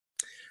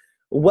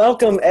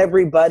Welcome,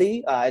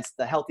 everybody. It's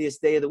the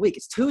healthiest day of the week.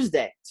 It's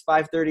Tuesday. It's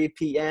 5:30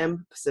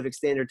 p.m. Pacific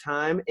Standard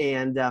Time.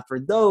 And for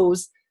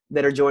those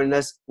that are joining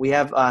us, we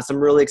have some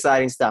really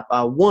exciting stuff.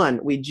 One,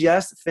 we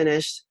just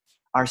finished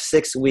our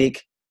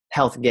 6-week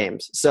health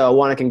games. So I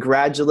want to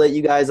congratulate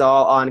you guys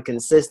all on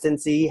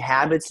consistency,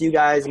 habits you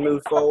guys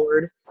moved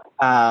forward,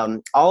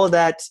 all of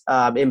that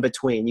in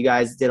between. You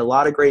guys did a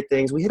lot of great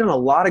things. We hit on a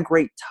lot of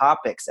great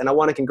topics. And I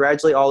want to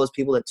congratulate all those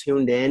people that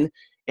tuned in.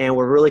 And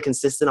we're really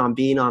consistent on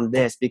being on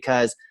this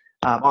because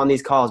on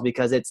these calls,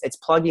 because it's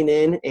plugging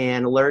in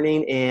and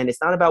learning. And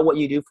it's not about what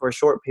you do for a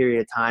short period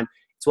of time.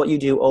 It's what you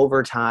do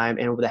over time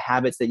and the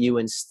habits that you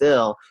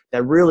instill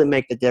that really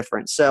make the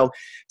difference. So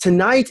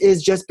tonight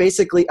is just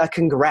basically a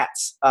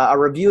congrats, a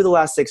review of the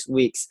last 6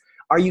 weeks.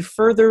 Are you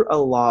further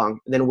along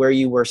than where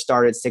you were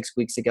started 6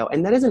 weeks ago?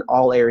 And that is in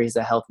all areas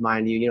of health,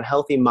 mind you. You know,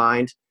 healthy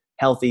mind,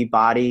 healthy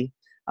body,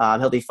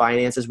 healthy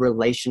finances,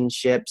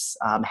 relationships,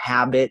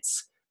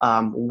 habits,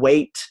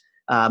 weight,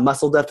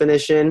 muscle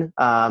definition.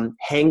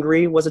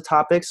 Hangry was a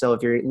topic. So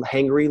if you're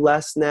hangry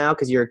less now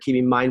because you're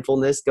keeping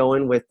mindfulness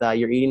going with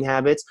your eating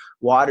habits,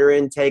 water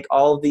intake,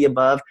 all of the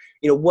above,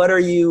 what are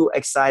you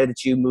excited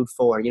that you move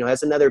forward?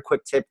 That's another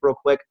quick tip real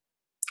quick.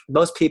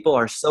 Most people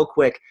are so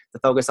quick to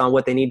focus on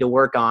what they need to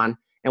work on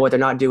and what they're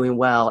not doing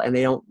well, and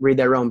they don't read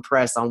their own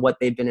press on what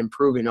they've been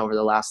improving over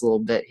the last little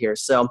bit here.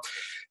 So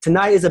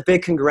tonight is a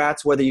big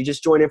congrats, whether you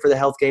just joined in for the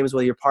health games,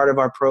 whether you're part of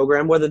our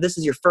program, whether this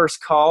is your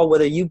first call,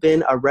 whether you've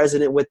been a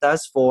resident with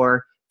us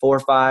for 4,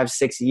 5,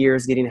 6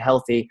 years getting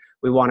healthy.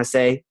 We want to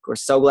say we're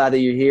so glad that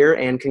you're here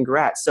and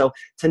congrats. So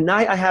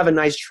tonight I have a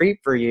nice treat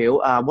for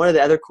you. One of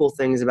the other cool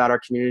things about our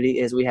community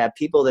is we have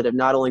people that have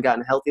not only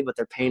gotten healthy, but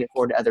they're paying it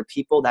forward to other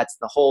people. That's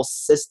the whole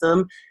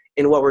system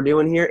in what we're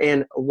doing here.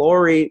 And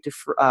Lori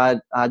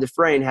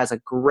Dufresne has a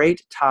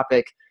great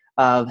topic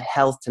of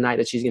health tonight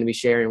that she's going to be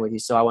sharing with you.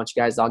 So I want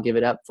you guys to all give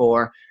it up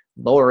for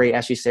Lori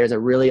as she shares a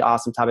really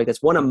awesome topic.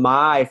 That's one of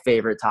my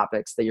favorite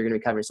topics that you're going to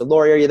be covering. So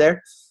Lori, are you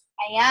there?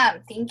 I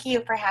am. Thank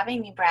you for having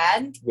me,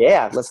 Brad.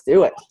 Yeah, let's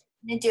do it.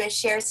 I'm going to do a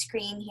share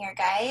screen here,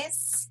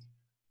 guys.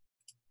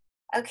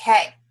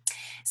 Okay.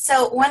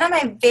 So one of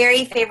my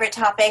very favorite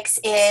topics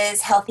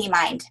is healthy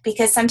mind,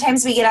 because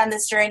sometimes we get on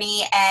this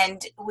journey and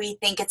we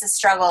think it's a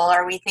struggle,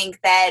 or we think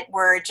that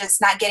we're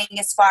just not getting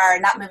as far,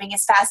 not moving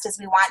as fast as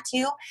we want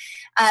to.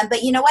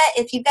 But you know what?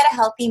 If you've got a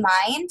healthy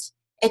mind,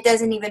 it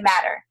doesn't even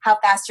matter how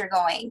fast you're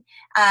going.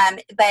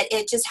 But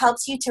it just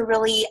helps you to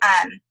really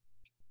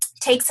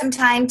take some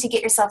time to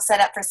get yourself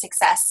set up for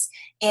success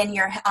on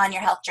your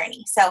health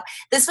journey. So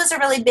this was a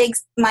really big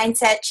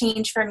mindset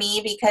change for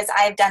me, because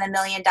I've done a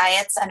million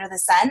diets under the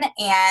sun,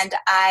 and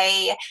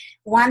I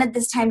wanted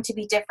this time to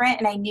be different.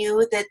 And I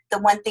knew that the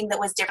one thing that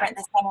was different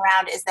this time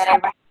around is that I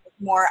relied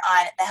more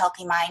on the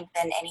healthy mind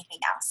than anything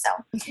else.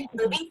 So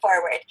moving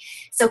forward.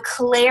 So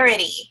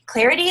clarity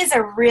is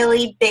a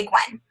really big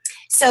one.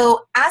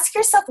 So ask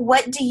yourself,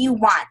 what do you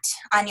want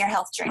on your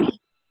health journey?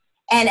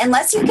 And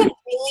unless you can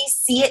really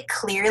see it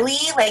clearly,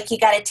 like you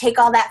got to take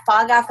all that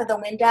fog off of the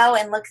window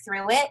and look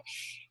through it,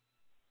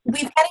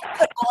 we've got to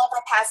put all of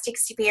our past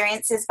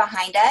experiences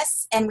behind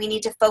us, and we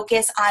need to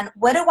focus on,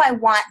 what do I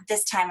want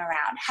this time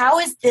around? How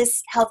is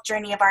this health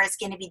journey of ours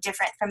going to be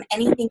different from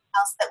anything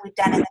else that we've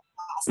done in the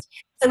past?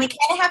 So we kind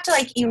of have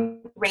to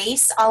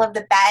erase all of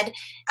the bad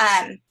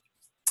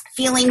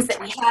feelings that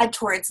we had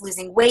towards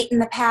losing weight in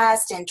the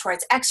past and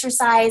towards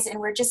exercise, and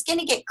we're just going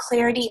to get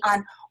clarity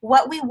on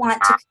what we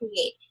want to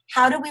create.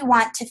 How do we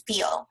want to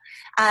feel?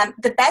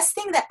 The best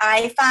thing that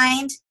I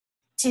find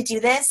to do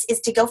this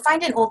is to go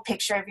find an old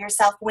picture of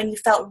yourself when you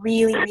felt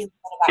really, really good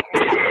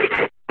about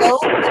yourself. Go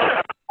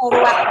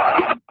photo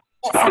album.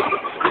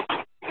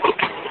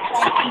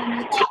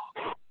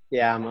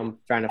 Yeah, I'm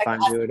trying to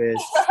find who it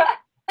is.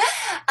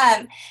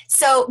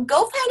 So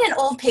go find an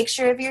old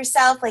picture of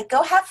yourself, like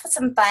go have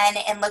some fun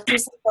and look through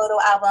some photo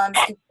albums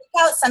and pick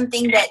out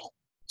something that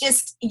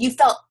just you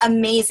felt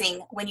amazing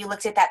when you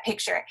looked at that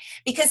picture.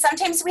 Because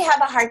sometimes we have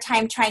a hard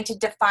time trying to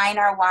define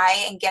our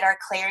why and get our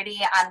clarity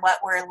on what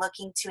we're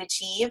looking to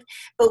achieve.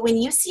 But when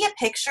you see a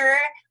picture,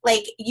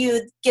 like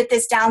you get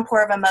this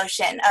downpour of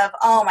emotion of,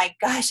 oh my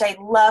gosh, I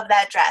love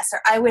that dress, or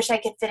I wish I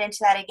could fit into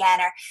that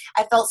again, or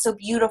I felt so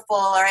beautiful,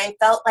 or I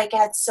felt like I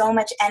had so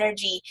much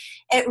energy.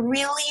 It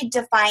really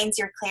defines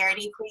your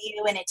clarity for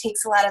you, and it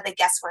takes a lot of the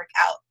guesswork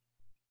out.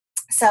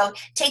 So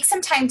take some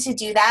time to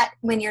do that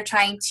when you're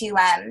trying to,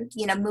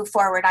 move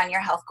forward on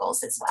your health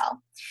goals as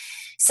well.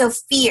 So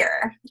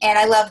fear, and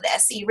I love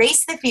this,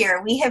 erase the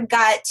fear. We have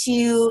got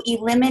to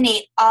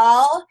eliminate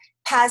all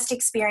past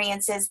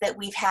experiences that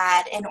we've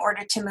had in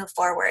order to move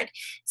forward.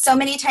 So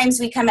many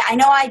times I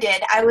know I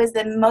did. I was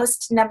the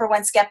most number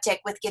one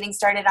skeptic with getting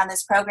started on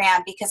this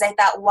program, because I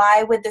thought,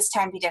 why would this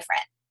time be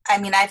different? I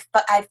mean, I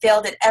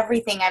failed at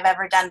everything I've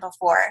ever done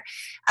before.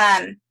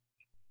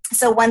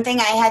 So one thing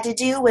I had to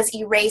do was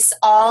erase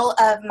all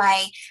of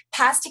my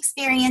past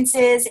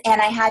experiences,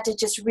 and I had to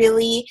just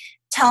really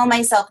tell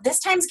myself this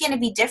time's going to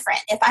be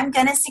different. If I'm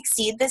going to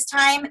succeed this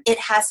time, it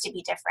has to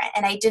be different.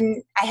 And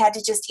I had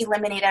to just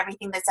eliminate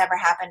everything that's ever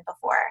happened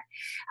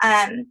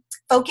before.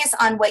 Focus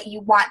on what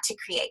you want to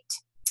create.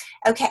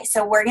 Okay,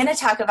 so we're going to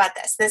talk about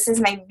this. This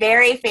is my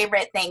very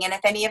favorite thing. And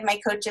if any of my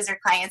coaches or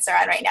clients are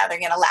on right now, they're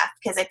going to laugh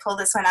because I pull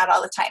this one out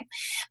all the time.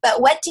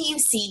 But what do you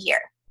see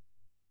here?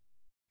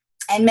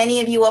 And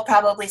many of you will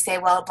probably say,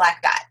 well, a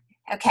black dot.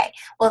 Okay,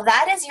 well,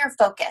 that is your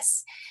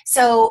focus.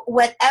 So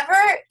whatever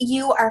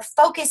you are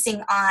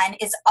focusing on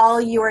is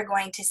all you are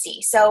going to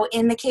see. So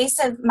in the case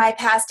of my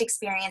past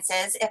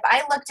experiences, if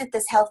I looked at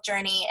this health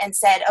journey and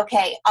said,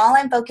 okay, all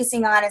I'm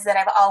focusing on is that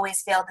I've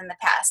always failed in the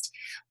past,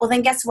 well,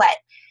 then guess what?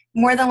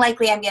 More than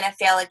likely I'm going to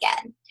fail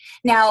again.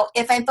 Now,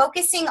 if I'm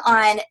focusing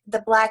on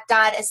the black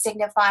dot as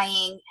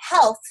signifying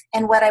health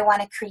and what I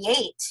want to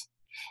create,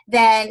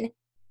 then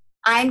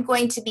I'm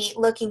going to be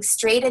looking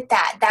straight at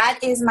that. That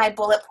is my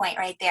bullet point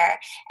right there.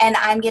 And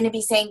I'm going to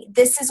be saying,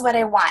 this is what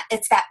I want.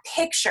 It's that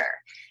picture.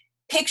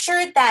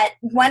 Picture that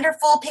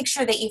wonderful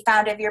picture that you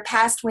found of your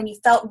past when you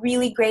felt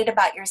really great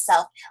about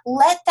yourself.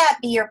 Let that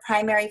be your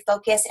primary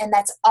focus, and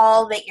that's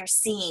all that you're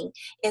seeing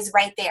is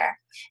right there.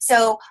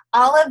 So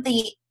all of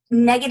the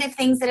negative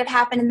things that have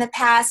happened in the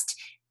past,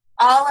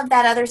 all of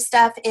that other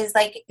stuff is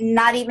like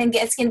not even,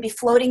 it's going to be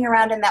floating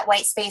around in that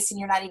white space and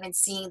you're not even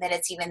seeing that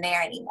it's even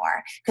there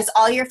anymore, because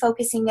all you're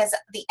focusing is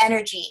the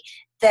energy,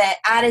 the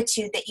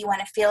attitude that you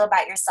want to feel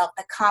about yourself,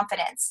 the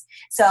confidence.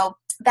 So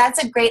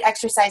that's a great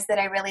exercise that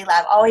I really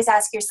love. Always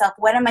ask yourself,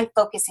 what am I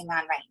focusing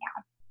on right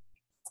now?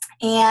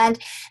 And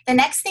the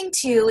next thing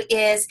too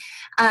is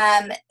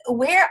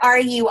where are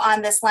you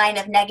on this line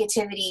of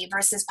negativity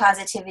versus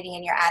positivity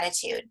in your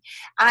attitude?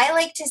 I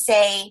like to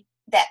say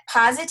that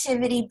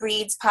positivity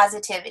breeds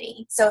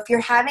positivity. So if you're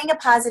having a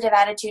positive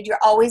attitude, you're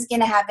always going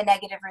to have a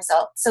negative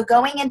result. So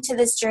going into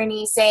this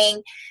journey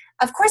saying,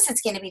 of course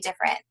it's going to be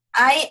different.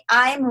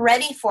 I'm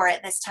ready for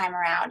it this time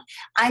around.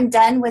 I'm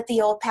done with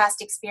the old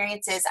past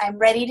experiences. I'm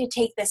ready to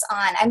take this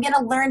on. I'm going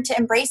to learn to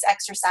embrace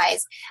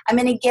exercise. I'm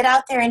going to get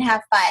out there and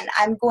have fun.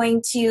 I'm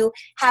going to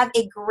have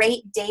a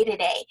great day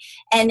today.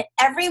 And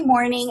every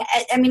morning,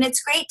 I mean,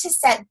 it's great to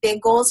set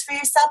big goals for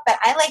yourself, but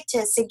I like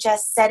to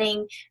suggest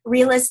setting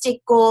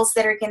realistic goals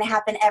that are going to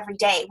happen every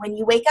day. When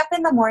you wake up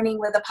in the morning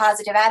with a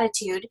positive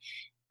attitude,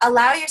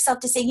 allow yourself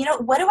to say, you know,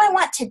 what do I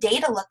want today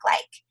to look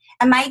like?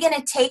 Am I going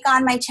to take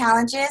on my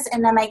challenges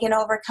and am I going to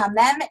overcome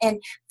them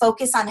and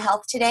focus on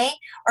health today?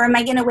 Or am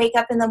I going to wake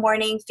up in the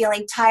morning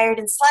feeling tired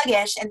and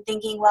sluggish and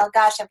thinking, well,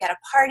 gosh, I've got a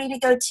party to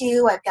go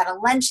to. I've got a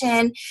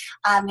luncheon.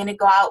 I'm going to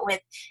go out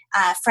with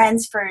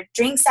friends for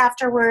drinks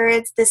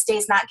afterwards. This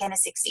day's not going to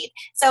succeed.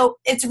 So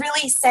it's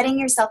really setting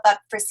yourself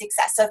up for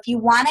success. So if you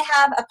want to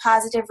have a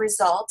positive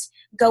result,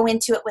 go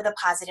into it with a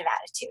positive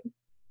attitude.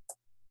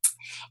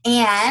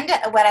 And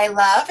what I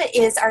love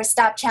is our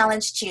stop,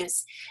 challenge,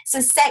 choose. So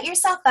set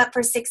yourself up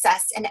for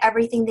success in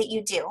everything that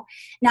you do.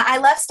 Now, I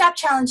love stop,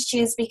 challenge,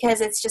 choose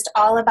because it's just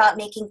all about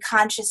making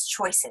conscious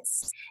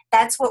choices.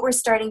 That's what we're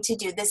starting to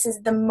do. This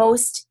is the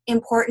most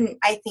important,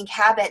 I think,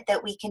 habit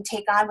that we can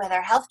take on with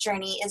our health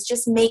journey is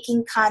just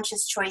making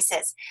conscious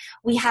choices.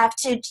 We have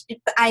to,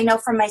 I know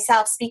from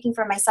myself, speaking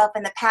for myself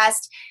in the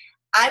past,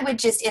 I would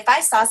just, if I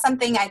saw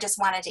something, I just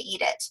wanted to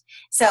eat it.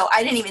 So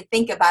I didn't even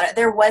think about it.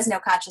 There was no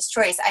conscious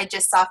choice. I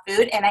just saw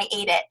food and I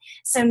ate it.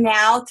 So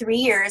now 3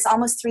 years,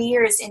 almost 3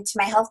 years into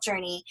my health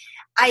journey,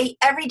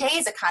 every day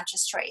is a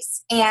conscious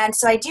choice. And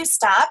so I do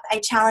stop,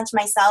 I challenge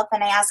myself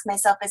and I ask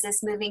myself, is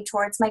this moving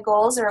towards my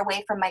goals or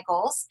away from my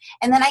goals?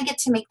 And then I get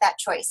to make that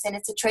choice. And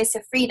it's a choice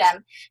of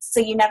freedom.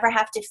 So you never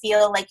have to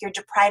feel like you're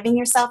depriving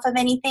yourself of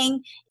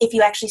anything if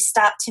you actually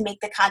stop to make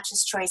the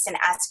conscious choice and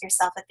ask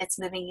yourself if it's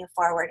moving you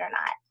forward or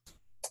not.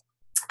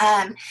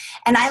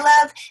 And I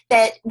love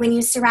that when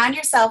you surround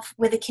yourself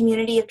with a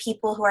community of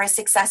people who are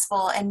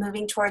successful and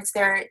moving towards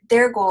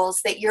their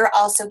goals, that you're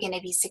also going to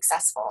be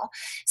successful.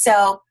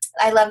 So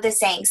I love this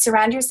saying,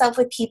 surround yourself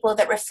with people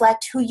that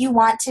reflect who you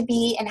want to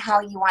be and how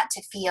you want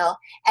to feel.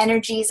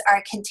 Energies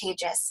are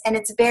contagious. And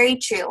it's very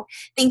true.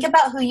 Think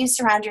about who you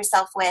surround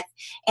yourself with.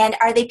 And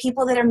are they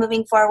people that are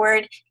moving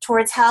forward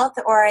towards health,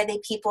 or are they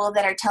people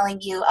that are telling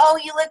you, oh,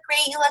 you look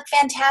great, you look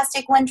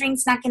fantastic, one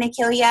drink's not going to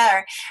kill you,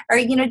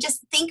 or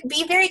just think,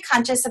 be very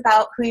conscious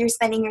about who you're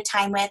spending your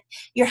time with.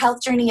 Your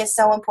health journey is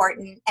so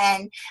important.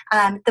 And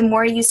the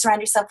more you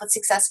surround yourself with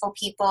successful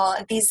people,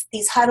 these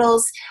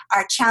huddles,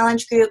 our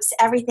challenge groups,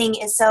 everything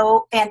is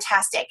so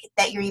fantastic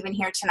that you're even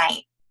here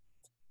tonight.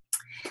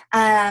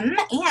 And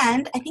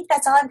I think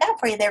that's all I've got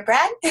for you there,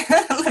 Brad.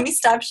 Let me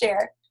stop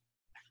share.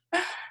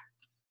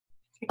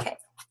 Okay.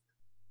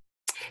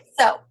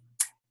 So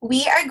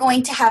we are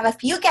going to have a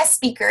few guest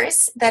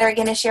speakers that are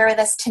going to share with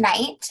us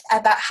tonight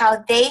about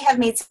how they have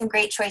made some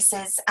great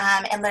choices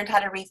and learned how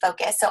to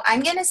refocus. So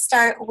I'm going to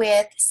start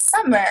with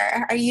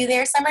Summer. Are you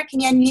there, Summer? Can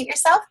you unmute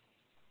yourself?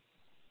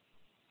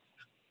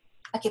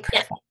 Okay,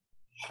 perfect. Yeah.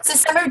 So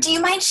Summer, do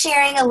you mind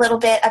sharing a little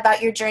bit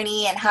about your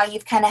journey and how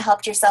you've kind of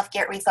helped yourself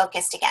get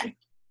refocused again?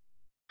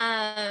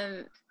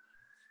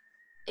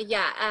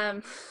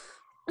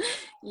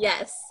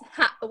 Yes.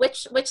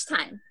 Which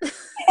time?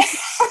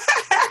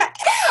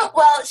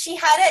 Well, she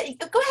had it.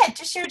 Go ahead,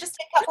 just share just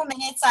a couple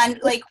minutes on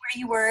like where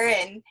you were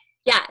and.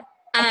 Yeah.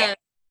 Okay.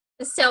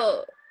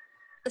 So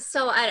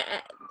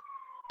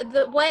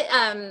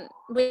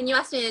when you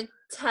asked me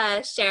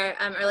to share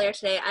earlier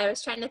today, I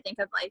was trying to think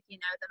of like, the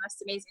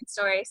most amazing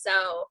story.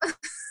 So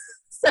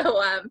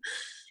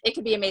it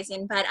could be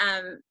amazing, but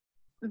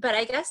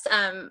I guess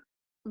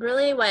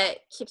really what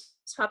keeps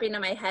popping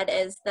in my head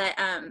is that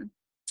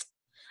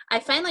I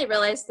finally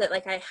realized that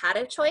like I had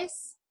a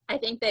choice. I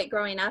think that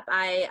growing up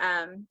I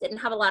didn't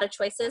have a lot of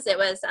choices. It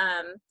was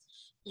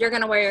you're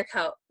gonna wear your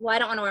coat. Well, I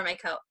don't want to wear my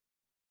coat,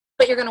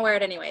 but you're gonna wear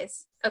it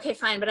anyways. Okay,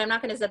 fine, but I'm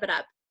not gonna zip it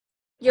up.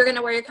 You're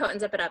gonna wear your coat and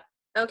zip it up.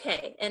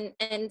 Okay,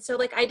 and so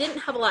like I didn't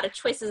have a lot of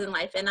choices in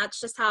life, and that's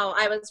just how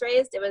I was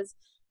raised. It was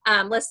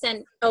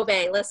listen,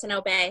 obey,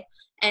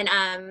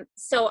 and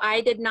so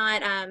I did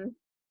not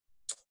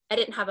I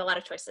didn't have a lot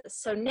of choices.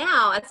 So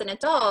now as an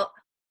adult,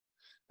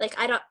 like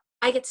I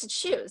get to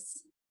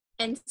choose.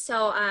 And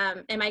so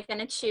am I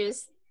going to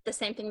choose the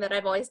same thing that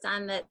I've always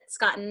done that's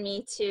gotten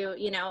me to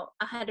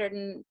 100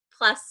 and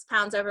plus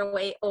pounds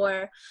overweight,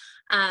 or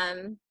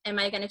am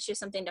I going to choose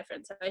something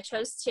different? So I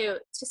chose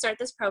to start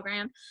this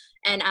program,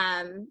 and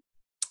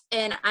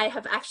I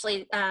have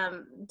actually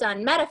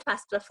done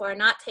MetaFast before,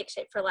 not Take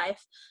Shape for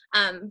Life,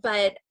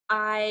 but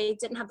I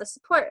didn't have the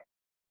support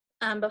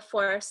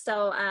before.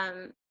 So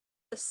I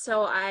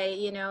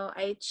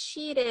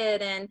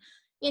cheated, and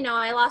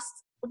I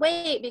lost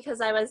weight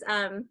because I was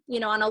on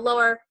a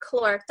lower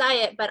caloric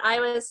diet, but I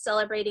was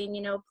celebrating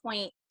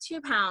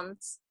 0.2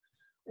 pounds,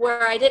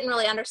 where I didn't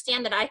really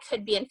understand that I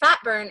could be in fat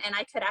burn and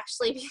I could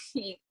actually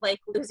be like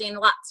losing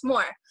lots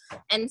more.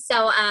 And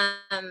so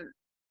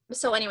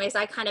anyways,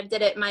 I kind of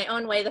did it my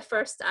own way the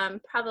first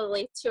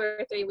probably 2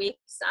 or 3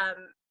 weeks,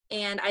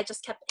 and I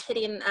just kept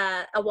hitting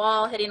a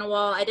wall. I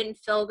didn't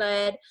feel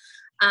good.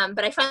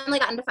 But I finally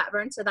got into fat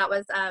burn, so that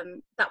was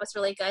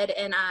really good.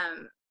 And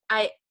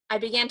I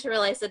began to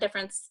realize the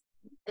difference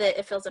that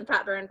it feels in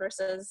fat burn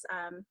versus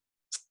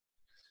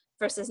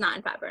not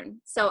in fat burn.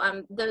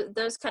 So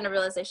those kind of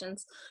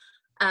realizations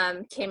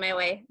came my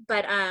way.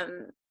 But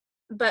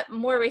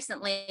more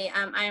recently,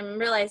 I'm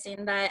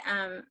realizing that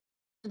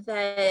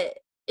that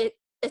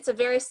it's a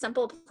very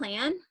simple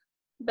plan,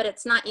 but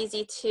it's not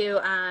easy to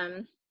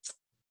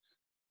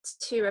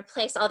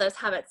replace all those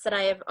habits that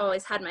I have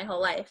always had my whole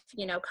life,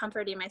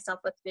 comforting myself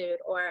with food,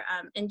 or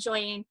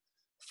enjoying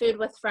food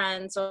with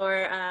friends,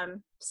 or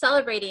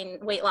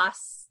celebrating weight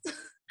loss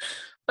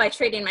by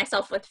treating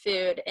myself with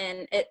food.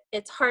 And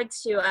it's hard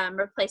to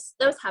replace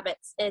those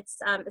habits. It's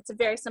a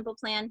very simple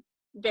plan,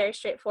 very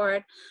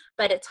straightforward,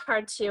 but it's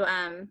hard to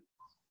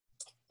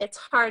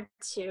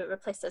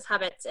replace those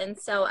habits. And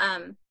so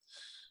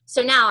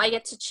now I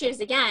get to choose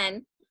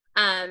again.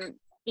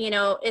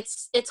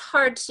 It's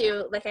hard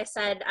to, like I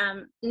said,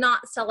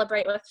 not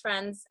celebrate with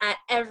friends at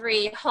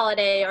every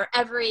holiday or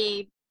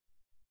every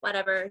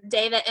whatever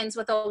day that ends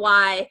with a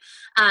Y,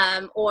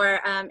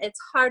 or it's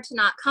hard to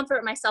not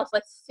comfort myself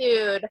with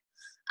food,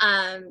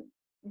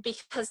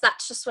 because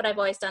that's just what I've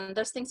always done.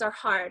 Those things are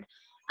hard.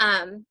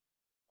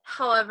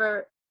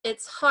 However,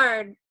 it's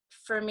hard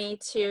for me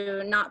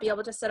to not be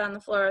able to sit on the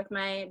floor with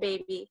my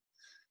baby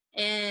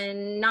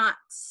and not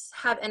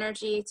have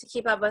energy to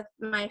keep up with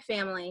my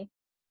family.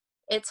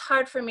 It's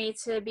hard for me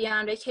to be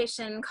on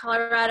vacation in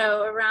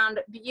Colorado around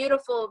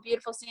beautiful,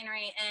 beautiful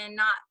scenery and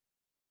not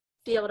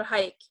be able to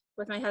hike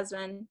with my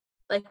husband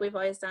like we've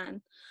always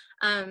done.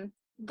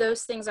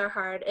 Those things are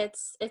hard.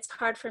 It's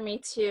hard for me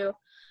to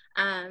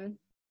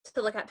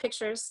look at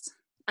pictures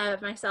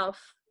of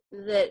myself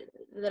that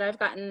I've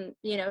gotten,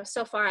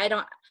 so far. I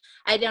don't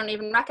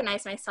even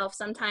recognize myself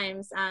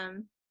sometimes.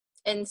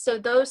 And so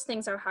those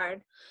things are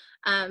hard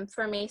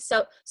for me.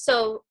 So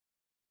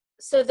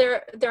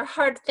they're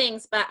hard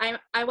things, but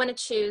I want to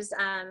choose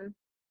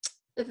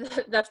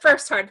the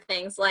first hard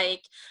things,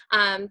 like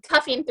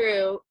cuffing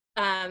through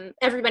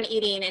everyone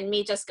eating and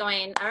me just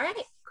going, all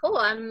right, cool,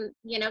 I'm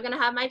gonna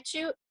have my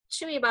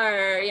chewy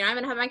bar, I'm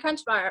gonna have my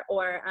crunch bar,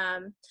 or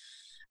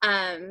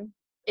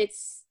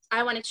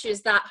I want to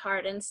choose that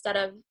hard instead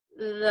of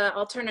the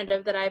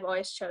alternative that I've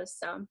always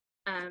chose.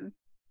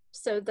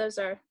 So those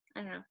are,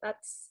 I don't know,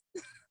 that's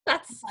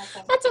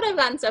Awesome. that's what I've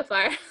gotten so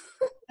far.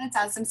 That's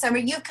awesome. Summer,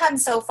 you've come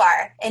so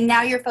far, and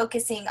now you're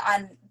focusing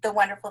on the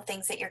wonderful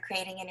things that you're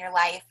creating in your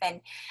life and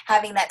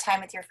having that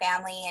time with your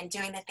family and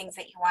doing the things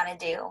that you want to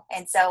do.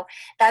 And so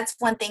that's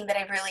one thing that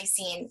I've really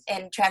seen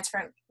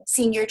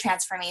seen your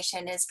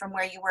transformation is from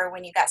where you were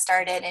when you got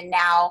started. And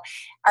now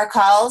our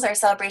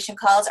celebration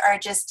calls are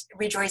just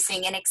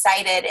rejoicing and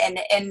excited.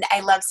 And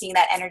I love seeing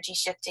that energy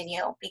shift in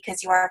you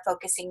because you are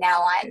focusing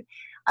now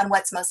on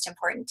what's most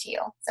important to you.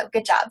 So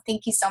good job.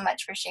 Thank you so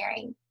much for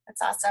sharing.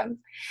 That's awesome.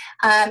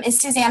 Is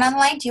Suzanne on the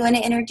line? Do you want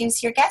to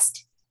introduce your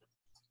guest?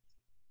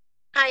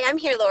 Hi, I'm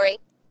here, Lori.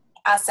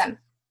 Awesome.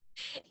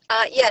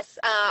 Yes,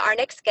 our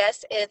next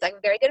guest is a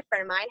very good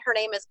friend of mine. Her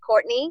name is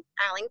Courtney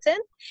Allington,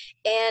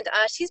 and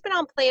she's been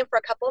on plan for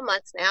a couple of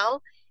months now.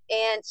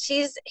 and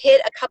she's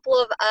hit a couple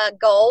of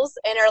goals,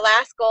 and her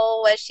last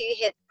goal was she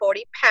hit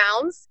 40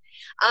 pounds.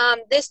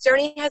 This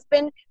journey has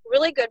been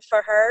really good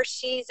for her.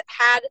 She's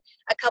had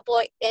a couple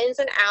of ins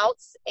and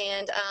outs,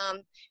 and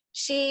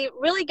she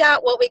really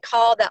got what we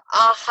call the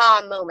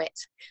aha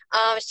moment.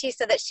 She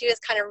said that she was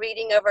kind of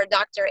reading over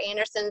Dr.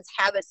 Anderson's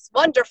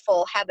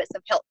wonderful Habits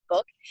of Health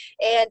book,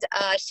 and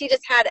she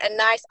just had a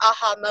nice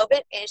aha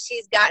moment, and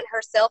she's gotten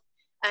herself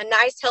a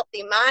nice,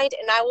 healthy mind,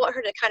 and I want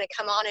her to kind of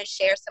come on and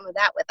share some of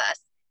that with us.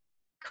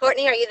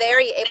 Courtney, are you there?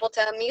 Are you able to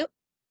unmute?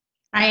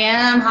 I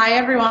am. Hi,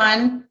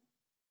 everyone.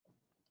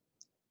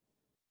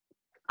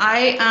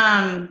 I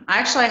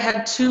actually I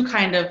had two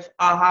kind of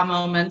aha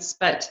moments,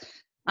 but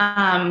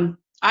I,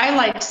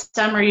 like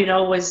Summer,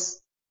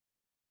 was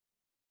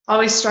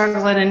always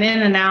struggling and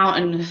in and out,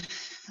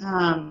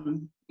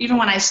 and even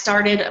when I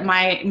started,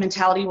 my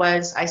mentality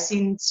was I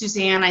seen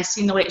Suzanne, I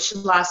seen the weight she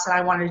lost, and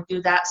I wanted to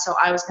do that, so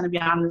I was going to be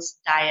on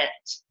this diet.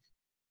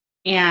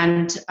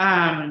 And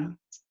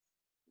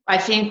I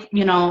think,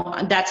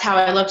 that's how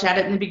I looked at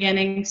it in the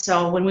beginning.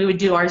 So when we would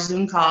do our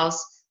Zoom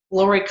calls,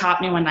 Lori caught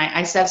me one night.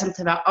 I said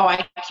something about,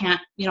 I can't,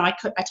 I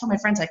told my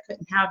friends I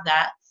couldn't have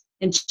that.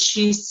 And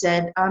she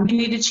said, you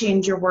need to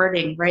change your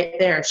wording right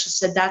there. She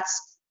said,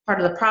 that's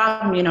part of the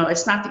problem.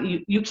 It's not that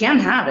you can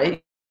have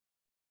it.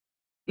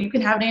 You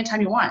can have it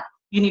anytime you want.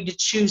 You need to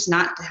choose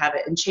not to have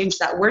it and change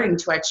that wording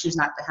to I choose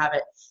not to have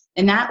it.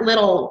 And that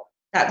little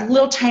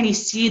tiny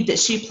seed that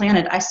she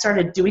planted, I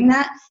started doing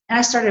that, and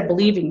I started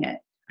believing it.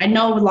 I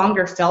no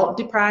longer felt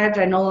deprived.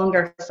 I no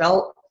longer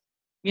felt,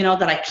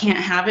 that I can't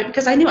have it,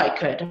 because I knew I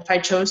could. If I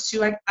chose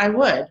to, I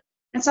would.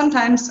 And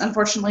sometimes,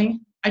 unfortunately,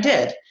 I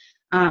did.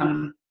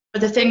 But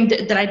the thing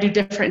that I do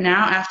different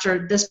now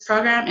after this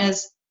program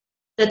is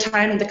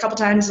the couple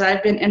times that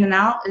I've been in and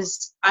out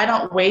is I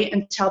don't wait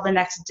until the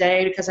next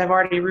day because I've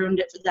already ruined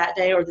it for that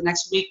day, or the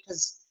next week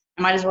because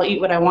I might as well eat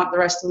what I want the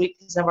rest of the week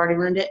because I've already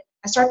ruined it.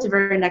 I start the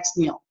very next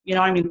meal. You're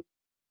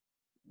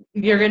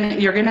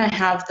gonna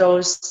have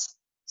those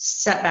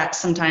setbacks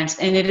sometimes,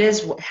 and it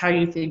is how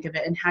you think of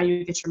it and how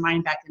you get your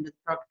mind back into the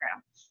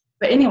program.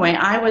 But anyway,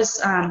 I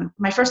was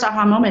my first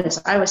aha moment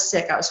is I was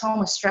sick. I was home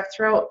with strep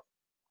throat,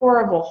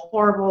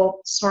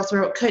 horrible sore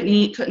throat, couldn't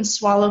eat, couldn't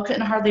swallow,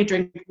 couldn't hardly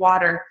drink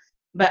water.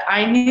 But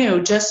I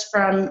knew just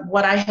from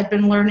what I had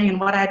been learning and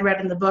what I had read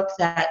in the book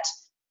that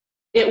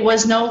it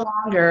was no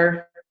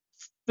longer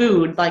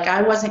food. Like,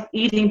 I wasn't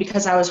eating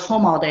because I was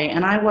home all day,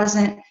 and I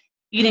wasn't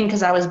eating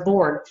because I was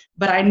bored,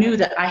 but I knew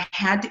that I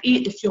had to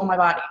eat to fuel my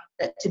body,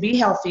 that to be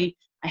healthy,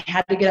 I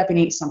had to get up and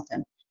eat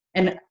something.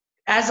 And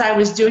as I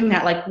was doing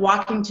that, like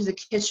walking to the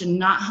kitchen,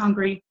 not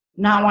hungry,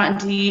 not wanting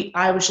to eat,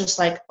 I was just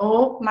like,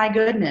 oh my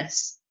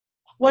goodness,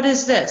 what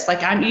is this?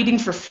 Like, I'm eating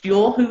for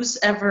fuel.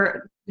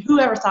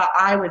 Whoever thought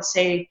I would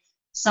say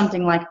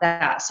something like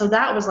that? So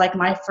that was like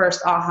my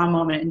first aha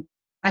moment. And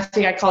I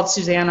think I called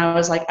Suzanne. I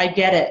was like, I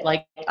get it.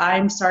 Like,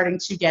 I'm starting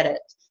to get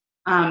it.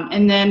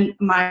 And then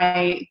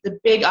the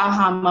big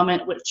aha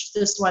moment, which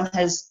this one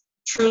has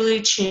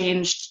truly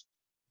changed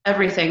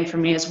everything for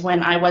me, is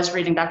when I was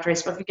reading Dr.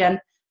 A's book again.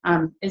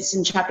 It's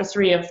in chapter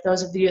 3. Of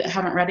those of you that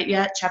haven't read it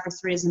yet, chapter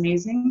 3 is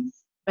amazing.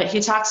 But he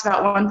talks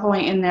about one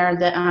point in there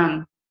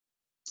that,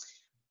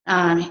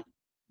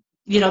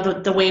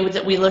 the way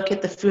that we look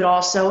at the food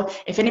also.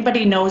 If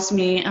anybody knows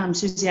me,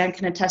 Suzanne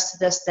can attest to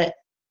this, that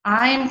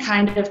I'm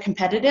kind of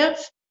competitive.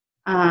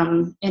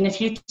 And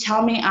if you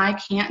tell me I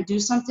can't do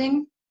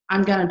something,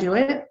 I'm gonna do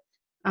it.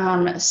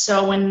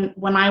 So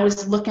when I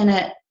was looking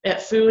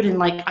at food and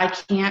like I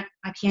can't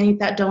eat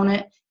that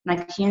donut and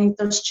I can't eat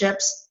those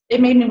chips,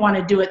 it made me want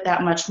to do it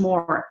that much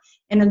more.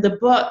 And in the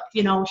book,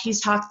 he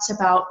talks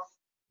about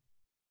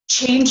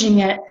changing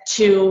it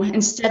to,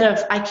 instead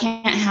of I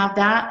can't have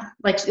that,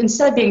 like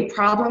instead of being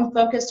problem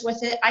focused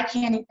with it, I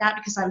can't eat that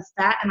because I'm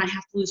fat and I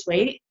have to lose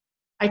weight.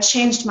 I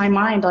changed my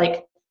mind.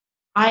 Like,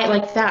 I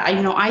like that.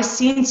 I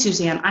seen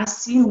Suzanne, I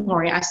seen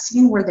Lori, I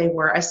seen where they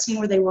were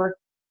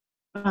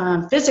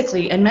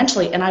physically and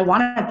mentally, and I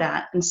wanted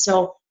that. And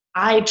so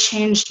I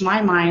changed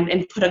my mind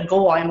and put a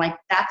goal. I'm like,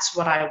 that's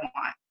what I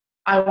want.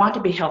 I want to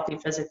be healthy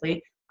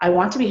physically. I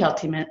want to be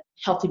healthy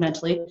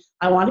mentally.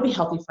 I want to be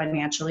healthy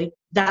financially.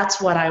 That's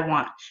what I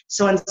want.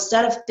 So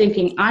instead of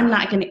thinking I'm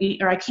not going to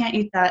eat, or I can't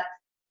eat that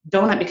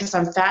donut because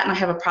I'm fat and I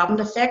have a problem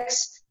to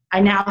fix, I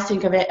now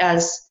think of it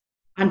as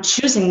I'm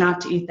choosing not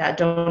to eat that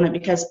donut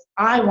because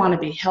I want to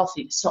be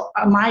healthy. So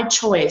my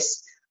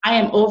choice, I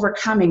am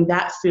overcoming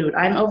that food.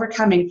 I'm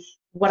overcoming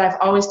what I've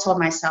always told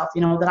myself,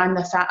 that I'm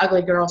the fat,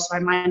 ugly girl, so I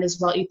might as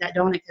well eat that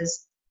donut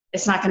because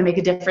it's not going to make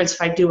a difference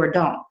if I do or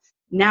don't.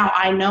 Now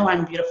I know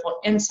I'm beautiful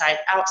inside,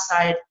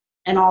 outside,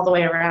 and all the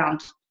way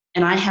around.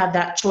 And I have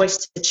that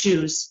choice to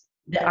choose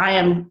that I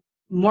am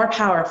more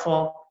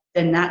powerful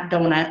than that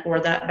donut or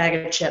that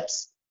bag of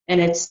chips. And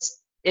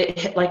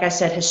it, like I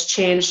said, has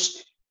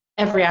changed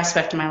every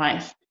aspect of my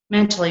life,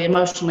 mentally,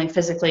 emotionally,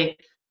 physically,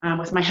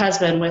 with my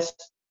husband, with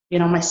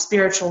my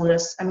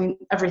spiritualness,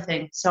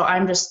 everything. So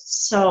I'm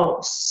just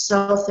so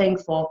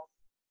thankful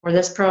for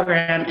this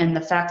program and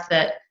the fact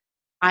that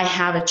I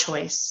have a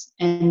choice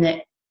and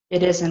that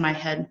it is in my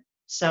head.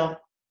 So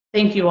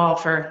thank you all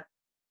for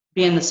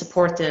being the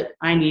support that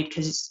I need,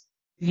 because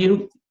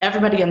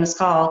everybody on this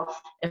call,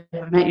 if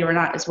I've met you or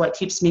not, is what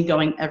keeps me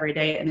going every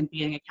day and then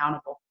being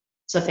accountable.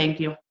 So thank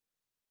you.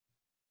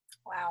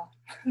 Wow.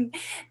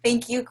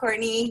 Thank you,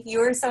 Courtney. You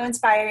were so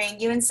inspiring.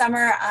 You and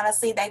Summer,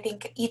 honestly, I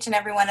think each and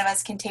every one of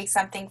us can take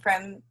something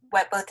from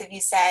what both of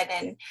you said.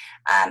 And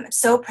I'm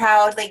so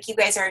proud. Like, you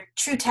guys are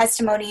true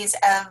testimonies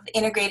of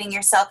integrating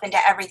yourself into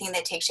everything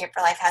that Take Shape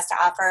for Life has to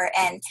offer.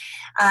 And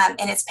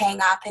it's paying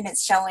off and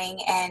it's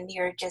showing. And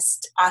you're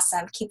just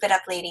awesome. Keep it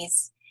up,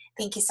 ladies.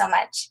 Thank you so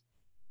much.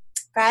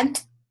 Brad?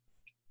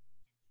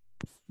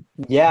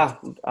 Yeah,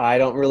 I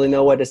don't really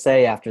know what to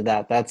say after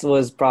that. That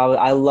was probably,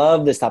 I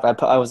love this topic.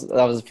 That was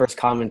the first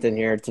comment in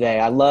here today.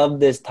 I love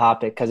this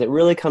topic because it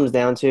really comes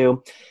down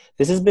to,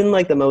 this has been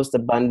like the most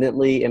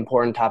abundantly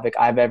important topic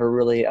I've ever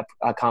really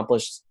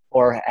accomplished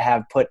or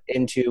have put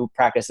into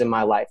practice in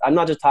my life. I'm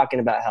not just talking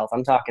about health.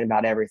 I'm talking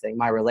about everything.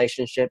 My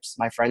relationships,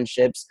 my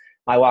friendships,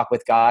 my walk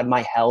with God,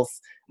 my health,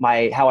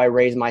 how I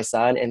raise my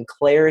son, and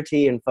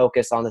clarity and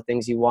focus on the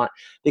things you want.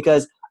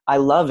 Because I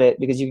love it,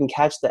 because you can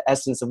catch the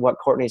essence of what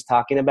Courtney's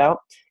talking about.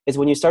 Is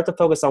when you start to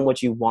focus on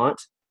what you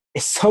want,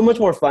 it's so much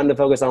more fun to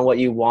focus on what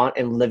you want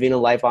and living a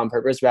life on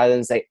purpose rather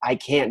than say, I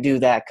can't do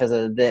that because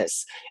of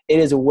this. It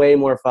is way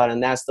more fun,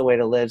 and that's the way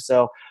to live.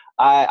 So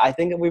I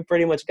think that we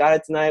pretty much got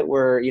it tonight.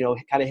 We're,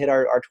 kind of hit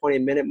our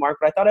 20-minute mark.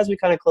 But I thought as we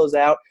kind of close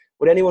out,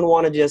 would anyone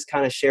want to just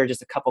kind of share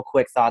just a couple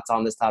quick thoughts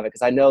on this topic?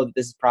 Because I know that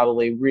this has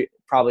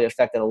probably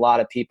affected a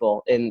lot of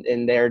people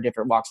in their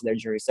different walks of their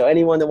journey. So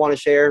anyone that want to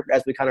share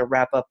as we kind of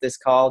wrap up this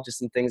call, just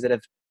some things that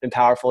have been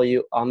powerful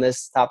on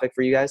this topic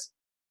for you guys?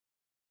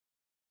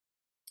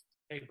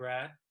 Hey,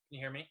 Brad, can you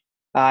hear me?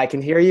 I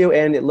can hear you,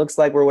 and it looks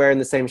like we're wearing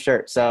the same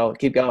shirt. So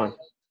keep going.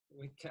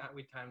 We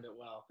timed it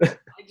well.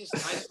 I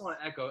just want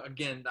to echo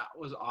again. That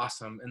was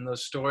awesome, and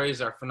those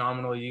stories are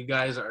phenomenal. You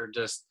guys are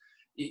just.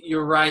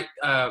 You're right.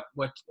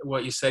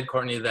 What you said,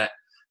 Courtney. That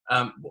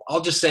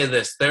I'll just say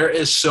this: there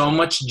is so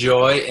much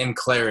joy and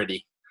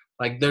clarity.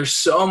 Like, there's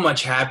so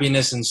much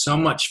happiness and so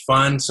much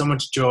fun, so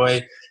much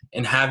joy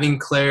in having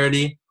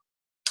clarity,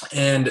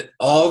 and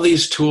all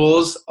these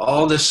tools,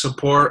 all this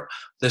support,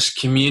 this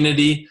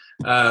community,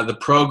 the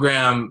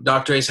program,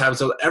 Dr. Ace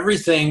Habits,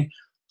 everything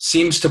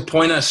seems to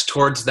point us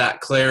towards that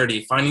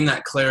clarity, finding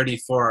that clarity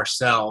for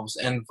ourselves.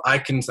 And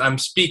I'm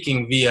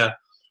speaking via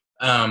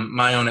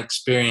my own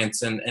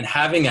experience, and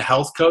having a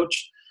health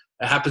coach.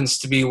 It happens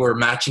to be we're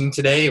matching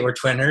today, we're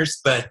twinners,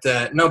 but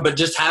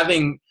just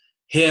having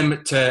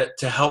him to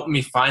help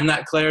me find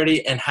that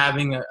clarity, and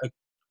having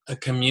a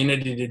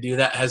community to do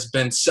that has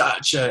been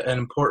such an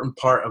important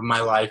part of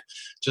my life.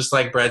 Just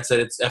like Brad said,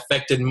 it's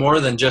affected more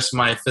than just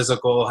my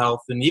physical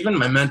health and even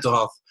my mental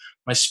health,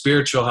 my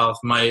spiritual health,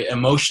 my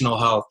emotional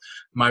health,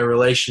 my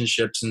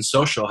relationships and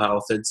social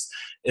health.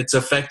 It's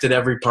affected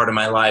every part of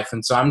my life.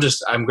 And so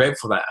I'm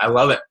grateful for that. I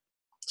love it.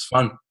 It's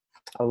fun.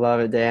 I love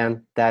it,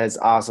 Dan. That is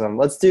awesome.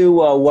 Let's do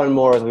one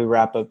more as we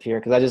wrap up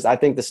here, because I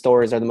think the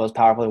stories are the most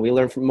powerful, and we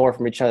learn more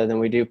from each other than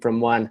we do from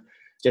one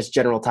just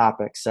general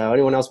topic. So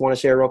anyone else want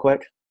to share real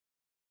quick?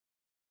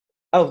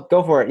 Oh,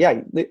 go for it. Yeah.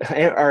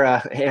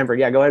 Or Amber,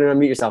 yeah, go ahead and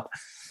unmute yourself.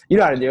 You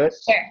know how to do it.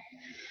 Sure.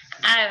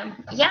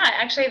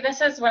 Actually, this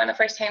is one of the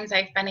first times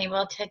I've been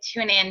able to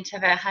tune in to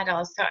the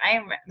Huddle. So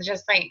I'm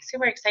just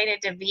super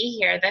excited to be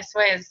here. This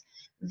was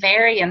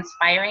very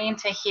inspiring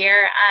to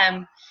hear.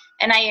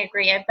 And I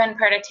agree. I've been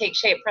part of Take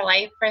Shape for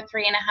Life for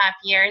 3.5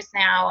 years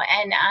now.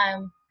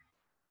 And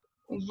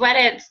what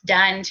it's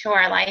done to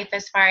our life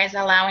as far as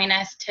allowing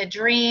us to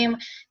dream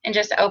and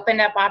just opened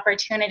up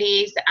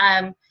opportunities.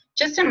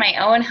 Just in my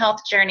own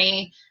health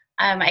journey,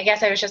 I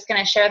guess I was just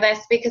going to share this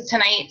because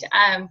tonight,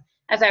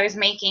 as I was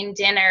making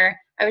dinner,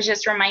 I was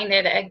just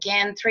reminded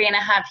again,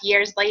 3.5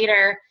 years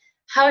later,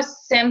 how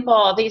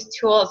simple these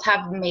tools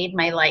have made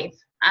my life.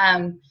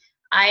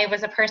 I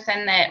was a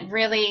person that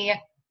really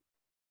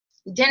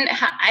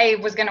I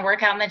was going to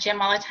work out in the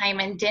gym all the time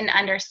and didn't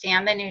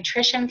understand the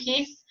nutrition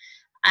piece.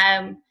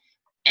 And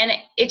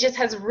it just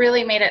has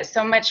really made it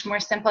so much more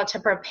simple to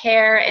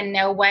prepare and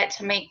know what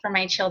to make for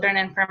my children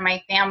and for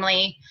my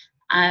family.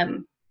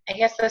 I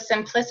guess the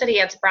simplicity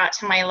it's brought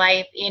to my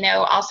life,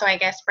 also I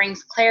guess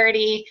brings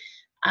clarity,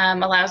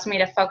 allows me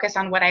to focus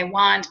on what I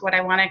want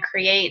to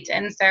create.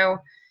 And so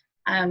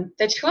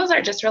the tools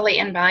are just really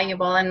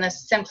invaluable, and the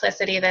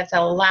simplicity that's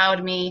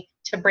allowed me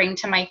to bring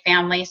to my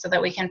family so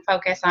that we can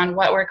focus on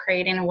what we're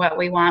creating and what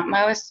we want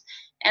most.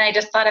 And I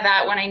just thought of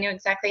that when I knew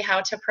exactly how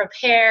to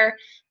prepare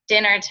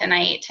dinner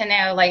tonight, to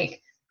know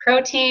like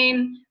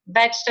protein,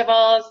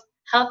 vegetables,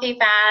 healthy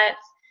fats,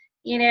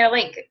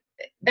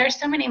 there's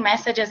so many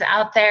messages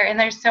out there, and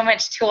there's so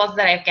much tools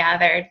that I've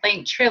gathered.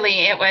 Like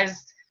truly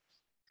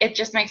it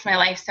just makes my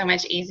life so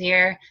much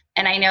easier.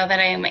 And I know that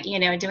I'm,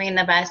 doing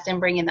the best and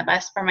bringing the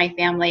best for my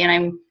family, and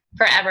I'm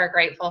forever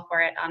grateful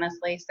for it,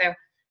 honestly. So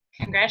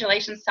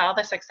congratulations to all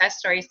the success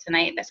stories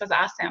tonight. This was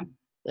awesome.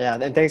 Yeah,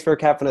 and thanks for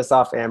capping us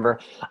off, Amber.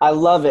 I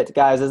love it,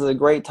 guys. This is a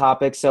great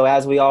topic. So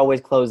as we always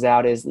close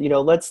out is,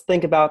 let's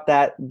think about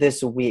that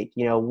this week.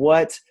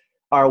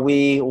 are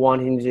we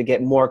wanting to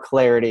get more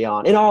clarity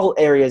on in all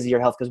areas of your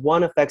health? Because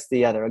one affects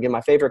the other. Again,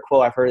 my favorite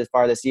quote I've heard as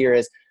far this year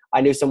is, I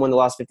knew someone that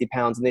lost 50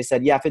 pounds and they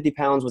said, yeah, 50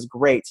 pounds was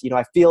great. You know,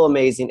 I feel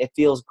amazing. It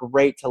feels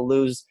great to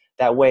lose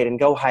that weight and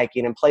go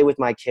hiking and play with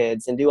my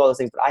kids and do all those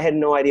things. But I had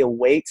no idea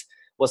weight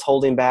was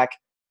holding back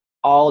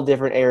all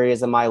different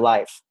areas of my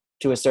life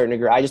to a certain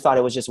degree. I just thought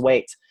it was just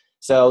weight.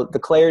 So the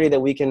clarity that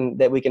we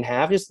can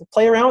have, just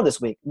play around with this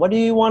week. What do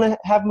you want to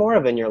have more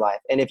of in your life?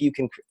 And if you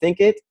can think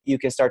it, you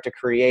can start to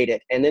create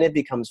it. And then it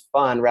becomes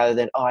fun rather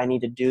than, oh, I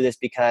need to do this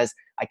because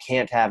I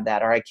can't have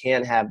that or I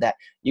can't have that.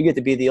 You get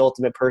to be the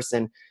ultimate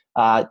person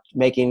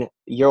making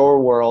your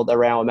world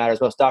around what matters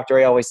most. Dr.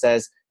 A always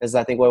says, as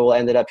I think what we'll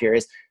end it up here,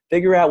 is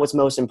figure out what's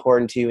most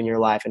important to you in your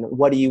life and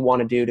what do you want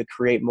to do to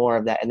create more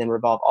of that, and then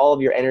revolve all of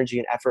your energy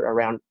and effort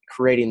around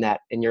creating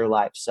that in your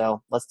life.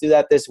 So let's do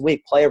that this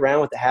week. Play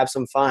around with it, have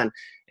some fun.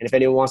 And if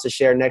anyone wants to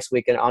share next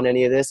week on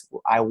any of this,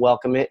 I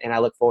welcome it and I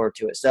look forward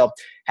to it. So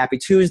happy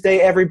Tuesday,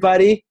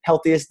 everybody.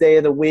 Healthiest day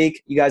of the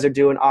week. You guys are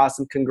doing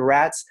awesome.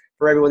 Congrats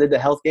for everyone that did the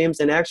health games.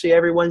 And actually,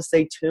 everyone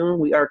stay tuned.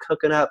 We are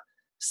cooking up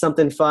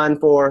something fun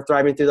for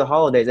Thriving Through the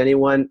Holidays.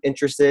 Anyone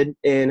interested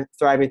in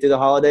Thriving Through the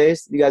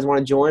Holidays? You guys want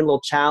to join? A little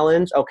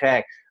challenge?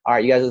 Okay. All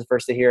right. You guys are the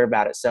first to hear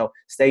about it. So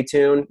stay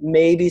tuned.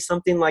 Maybe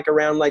something like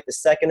around like the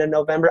 2nd of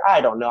November.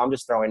 I don't know. I'm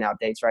just throwing out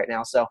dates right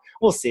now. So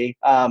we'll see.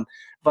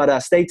 But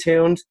stay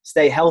tuned,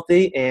 stay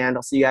healthy, and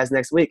I'll see you guys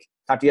next week.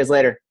 Talk to you guys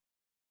later.